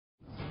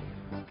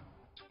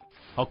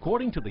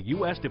According to the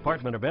U.S.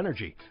 Department of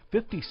Energy,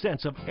 50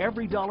 cents of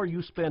every dollar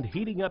you spend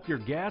heating up your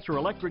gas or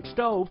electric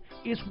stove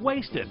is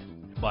wasted.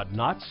 But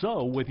not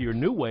so with your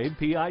NuWave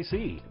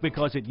PIC,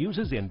 because it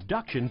uses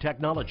induction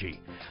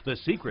technology. The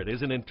secret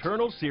is an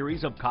internal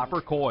series of copper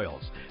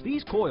coils.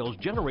 These coils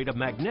generate a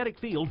magnetic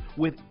field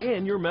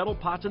within your metal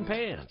pots and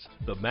pans.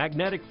 The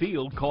magnetic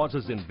field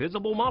causes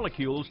invisible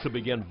molecules to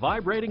begin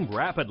vibrating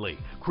rapidly,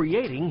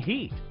 creating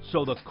heat.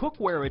 So the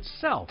cookware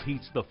itself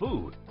heats the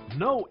food.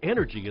 No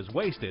energy is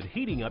wasted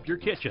heating up your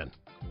kitchen.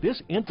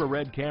 This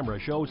infrared camera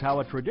shows how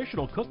a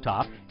traditional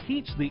cooktop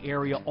heats the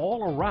area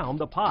all around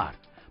the pot.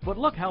 But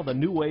look how the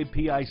NuWave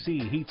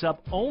PIC heats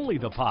up only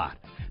the pot.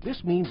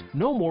 This means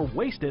no more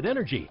wasted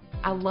energy.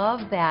 I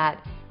love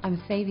that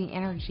I'm saving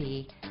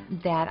energy,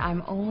 that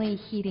I'm only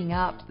heating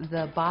up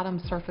the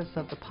bottom surface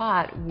of the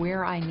pot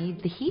where I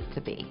need the heat to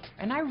be.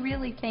 And I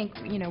really think,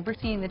 we're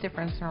seeing the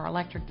difference in our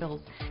electric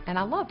bills, and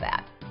I love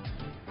that.